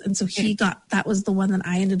France. And so that was the one that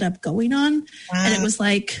I ended up going on. Wow. And it was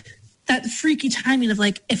like that freaky timing of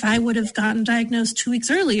like, if I would have gotten diagnosed 2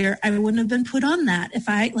 weeks earlier, I wouldn't have been put on that. If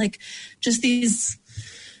I like just these,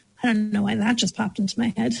 I don't know why that just popped into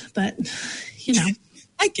my head, but you know,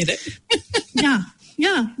 I get it. Yeah.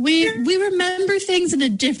 We remember things in a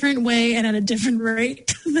different way and at a different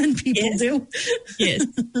rate than people do. Yes.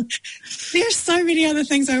 There's so many other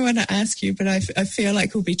things I want to ask you, but I feel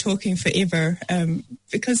like we'll be talking forever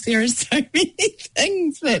because there are so many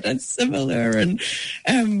things that are similar and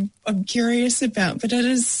I'm curious about. But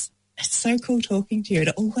it's so cool talking to you. It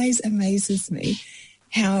always amazes me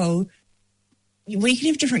how we can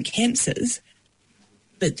have different cancers,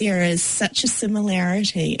 but there is such a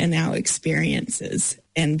similarity in our experiences,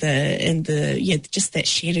 and just that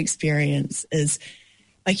shared experience is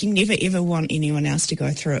like, you never ever want anyone else to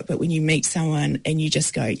go through it, but when you meet someone and you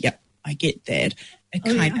just go, yep, I get that,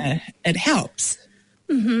 it helps.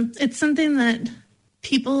 Mm-hmm. It's something that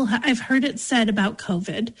I've heard it said about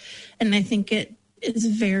COVID, and I think it is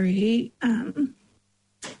very,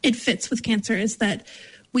 it fits with cancer, is that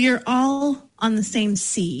we are all on the same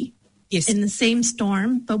sea. Yes. In the same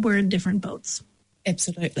storm, but we're in different boats.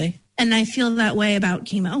 Absolutely. And I feel that way about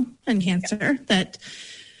chemo and cancer, that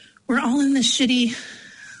we're all in this shitty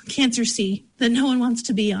cancer sea that no one wants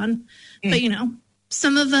to be on. But, you know,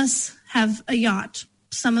 some of us have a yacht.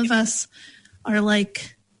 Some of us are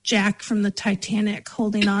like Jack from the Titanic,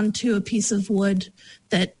 holding on to a piece of wood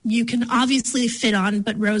that you can obviously fit on,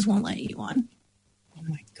 but Rose won't let you on. Oh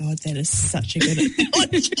my God, that is such a good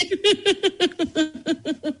analogy.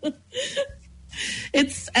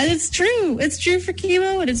 It's true. It's true for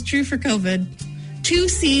chemo and it's true for COVID. 2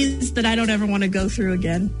 C's that I don't ever want to go through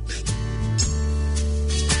again.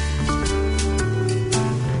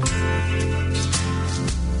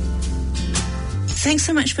 Thanks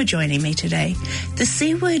so much for joining me today. The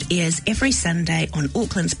C Word airs every Sunday on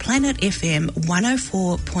Auckland's Planet FM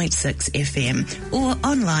 104.6 FM or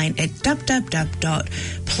online at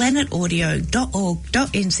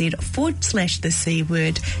www.planetaudio.org.nz/The C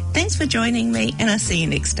Word. Thanks for joining me, and I'll see you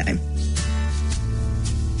next time.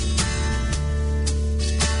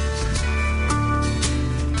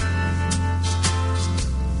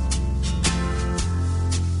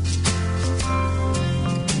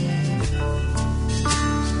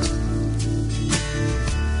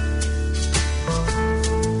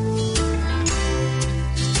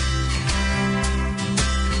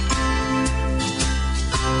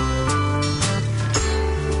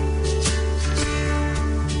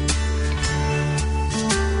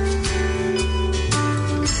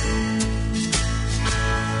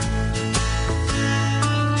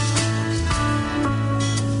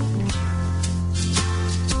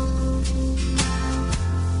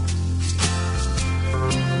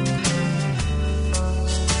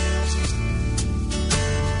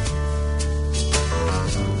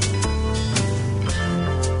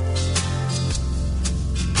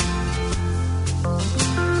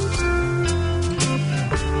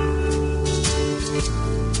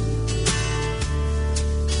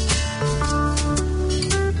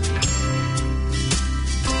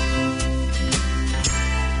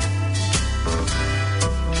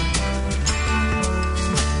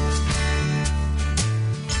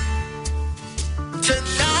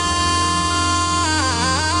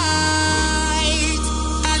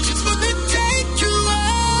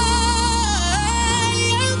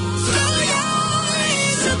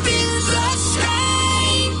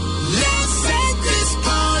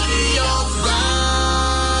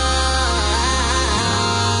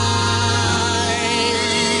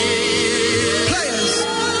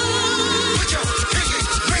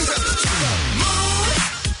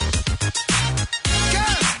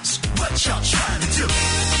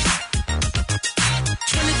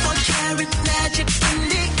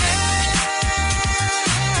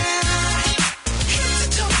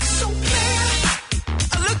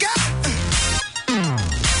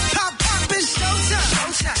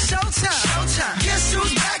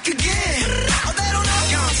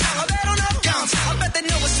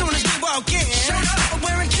 in. I'm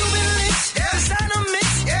wearing Cuban links, designer mix,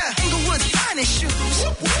 Inglewood's finest shoes.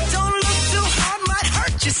 Don't look too hard, might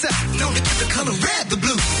hurt yourself. Known to get the color red, the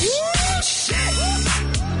blue. Shit.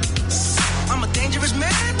 I'm a dangerous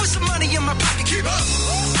man with some money in my pocket. Keep up.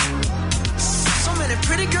 So many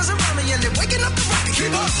pretty girls around me and they're waking up the rocket.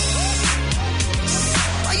 Keep up.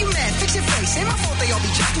 Why you mad? Fix your face. Ain't my fault they all be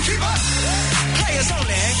jocking. Keep up. Players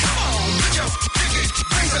only. Come on, put your pinky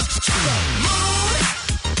rings up to the moon.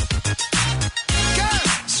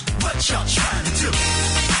 Girls, what y'all trying to do?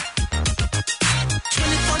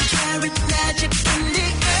 24 karat magic in the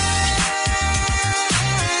air.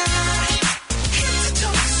 Hit the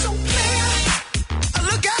toe so clear.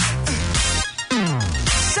 Look out.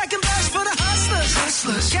 Second best for the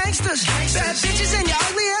hustlers, gangsters, bad bitches and your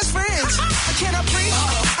ugly ass friends. I cannot preach.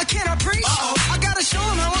 I cannot preach. I gotta show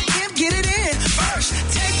them how I can get it in. First,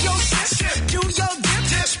 take your sip, do your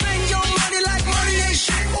dip, spend your money like money ain't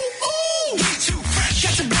shit. Ooh, we too fresh.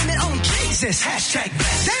 Got to blame it on Jesus. Hashtag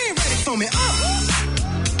blessed. They ain't ready for me.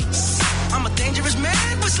 I'm a dangerous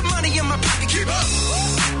man with some money in my pocket. Keep up.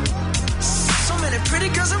 So many pretty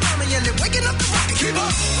girls around me and they're waking up the rocket. Keep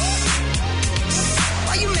up.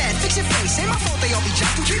 Why you mad? Fix your face. Ain't my fault they all be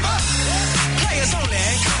jocking. Keep up. Players only.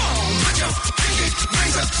 Come on, put your pinky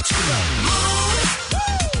rings up to the moon.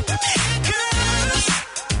 Girls,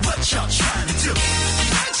 what y'all trying to do?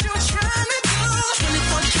 What you trying to do?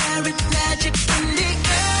 24 karat magic in the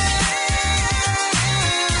air.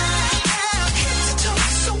 Hit the toe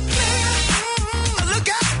so clear. Look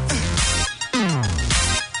out.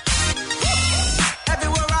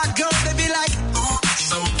 Everywhere I go, they be like, ooh,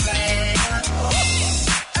 so clear.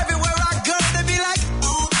 Everywhere I go, they be like,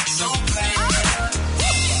 ooh, so clear.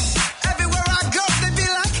 Everywhere I go, they be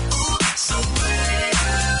like, ooh, so clear.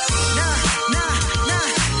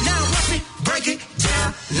 Now, watch me break it down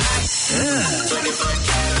like 24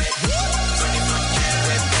 karat.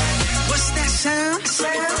 What's that sound?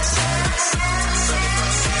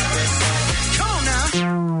 Come on now.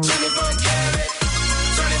 24 karat.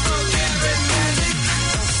 24 karat magic.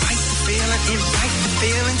 Don't fight the feeling, invite the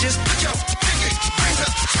feeling. Just put your pinky rings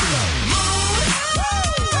up to the moon.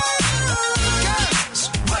 Girls,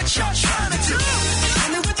 what y'all trying to do? Tell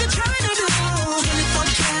me what you're trying to do. 24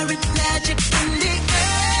 karat magic in the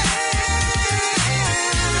air.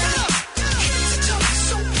 Hit the toe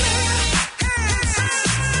so clear.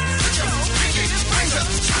 Put your pinky rings up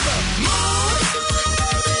to the moon.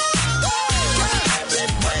 Girls,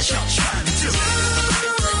 what y'all trying to do?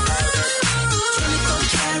 24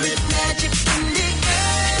 karat magic in the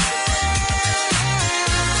air.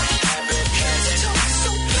 Hit the toe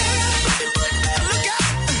so clear. Look out.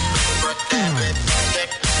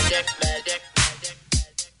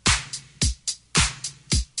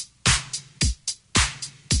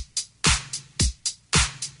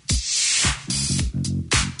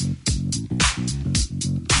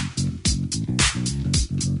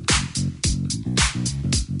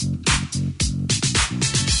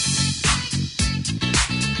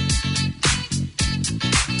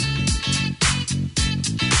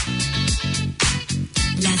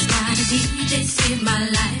 Last night a DJ saved my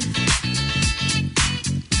life.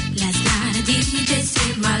 Last night a DJ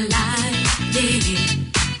saved my life, yeah.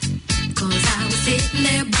 'Cause I was sitting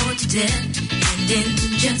there bored to death, and in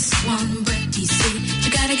just one breath he said, you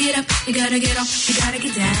gotta get up, you gotta get off, you gotta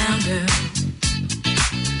get down, girl.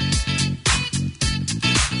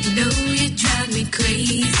 You know you drive me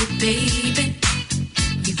crazy, baby.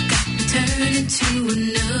 You've got me turning to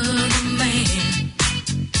another man.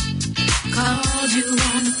 Called you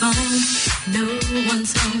on the phone, no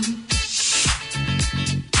one's home.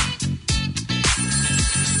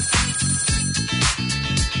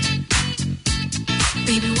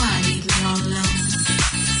 Baby, why leave me all alone?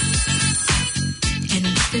 And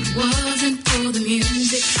if it wasn't for the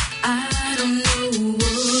music, I don't know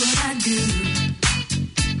what I'd do.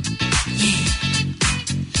 Yeah.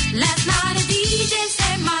 Last night a DJ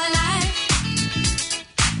saved my life.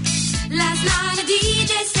 Last night a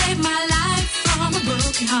DJ saved my life from a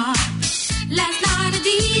broken heart. Last night a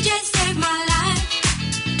DJ saved my life.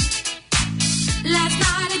 Last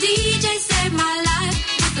night a DJ saved my life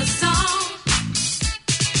with a song.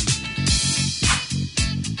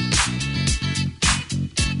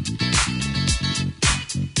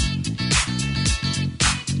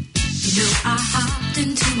 You know I hopped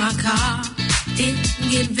into my car, didn't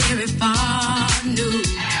get very far, no.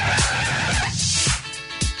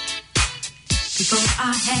 Before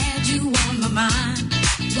I had you on my mind,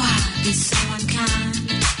 why be so unkind?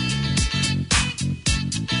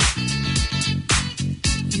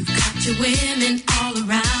 You've got your women all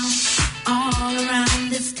around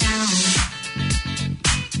this town.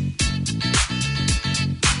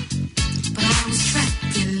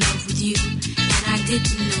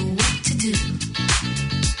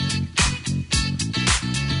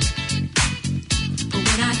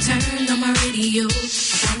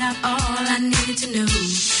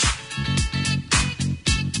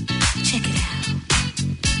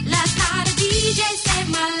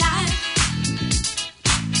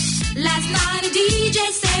 DJ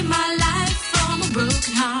saved my life from a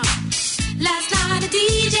broken heart. Last night a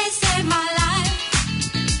DJ saved my life.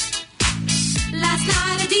 Last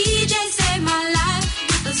night a DJ saved my life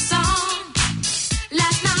with a song.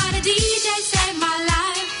 Last night a DJ saved my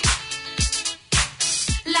life.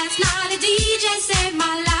 Last night a DJ saved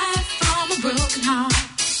my life from a broken heart.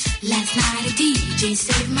 Last night a DJ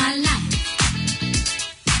saved my life.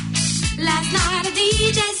 Last night a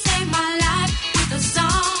DJ saved my life with a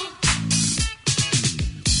song.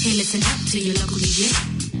 Hey, listen up to your local DJ.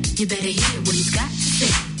 You better hear what he's got to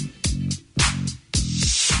say.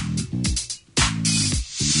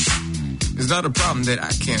 It's not a problem that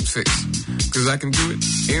I can't fix, 'cause I can do it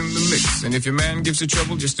in the mix. And if your man gives you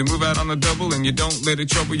trouble just to move out on the double, and you don't let it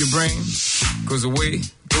trouble your brain, 'cause away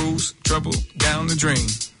goes trouble down the drain.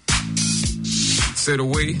 Said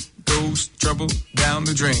away goes trouble down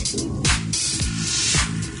the drain.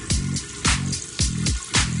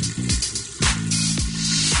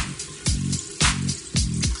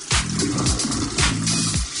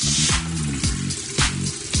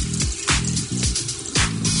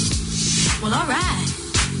 Well, all right.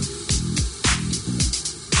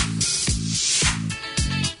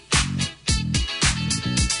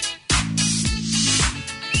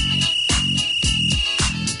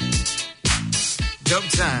 Dub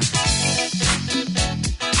time.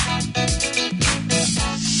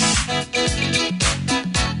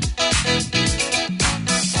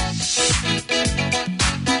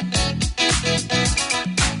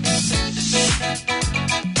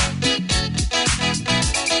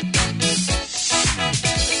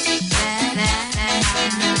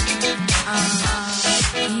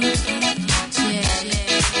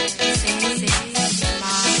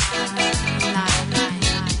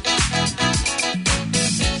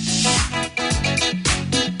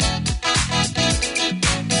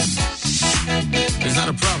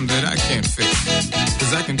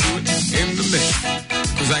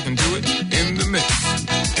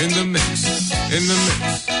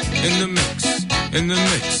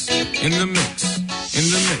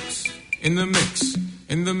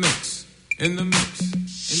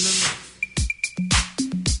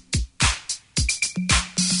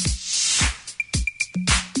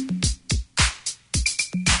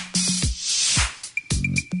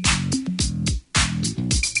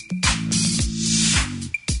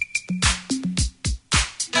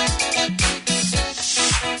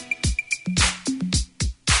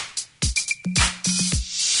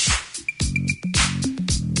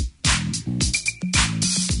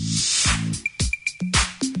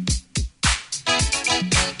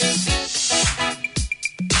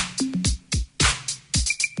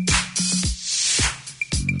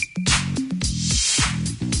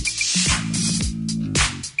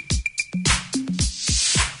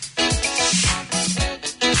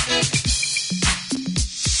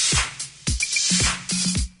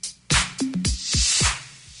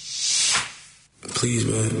 Please,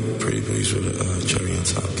 man. Pretty please with a cherry on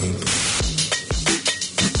top. King.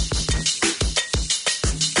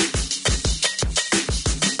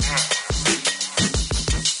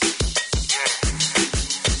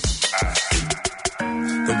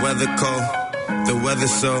 The weather cold, the weather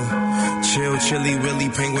so chill, chilly, willy,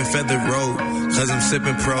 penguin feather road. 'Cause I'm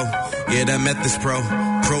sipping pro, yeah, that meth is pro.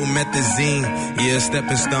 Promethazine, yeah,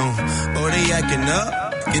 stepping stone. Oh, they acting up,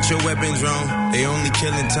 get your weapons wrong. They only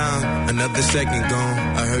killing time, another second gone.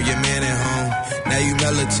 I heard your man at home, now you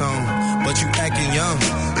melatonin, but you acting young,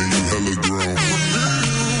 and you hella grown.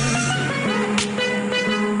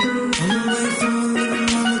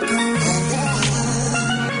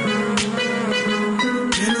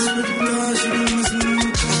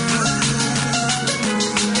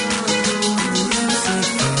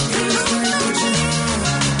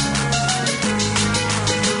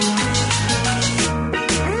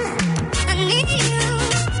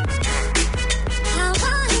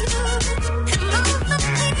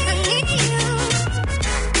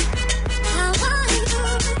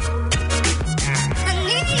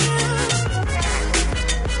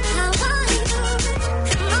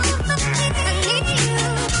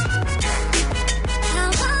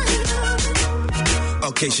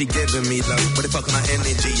 Okay, she giving me love, but it fucking my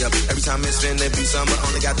energy up. Every time it's finna be summer,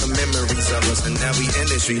 only got the memories of us. And now we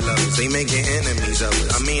industry lovers, they making enemies of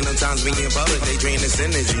us. I mean, sometimes we in public, they drain this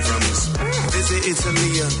energy from us. Visit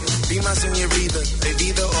Italia, be my senorita. They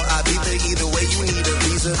either or I be there, either way you need a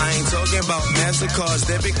visa. I ain't talking about MasterCards,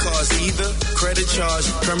 debit cards either. Credit charge,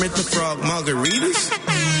 Kermit the Frog, margaritas.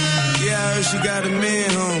 Yeah, I heard she got a man,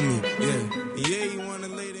 homie, yeah.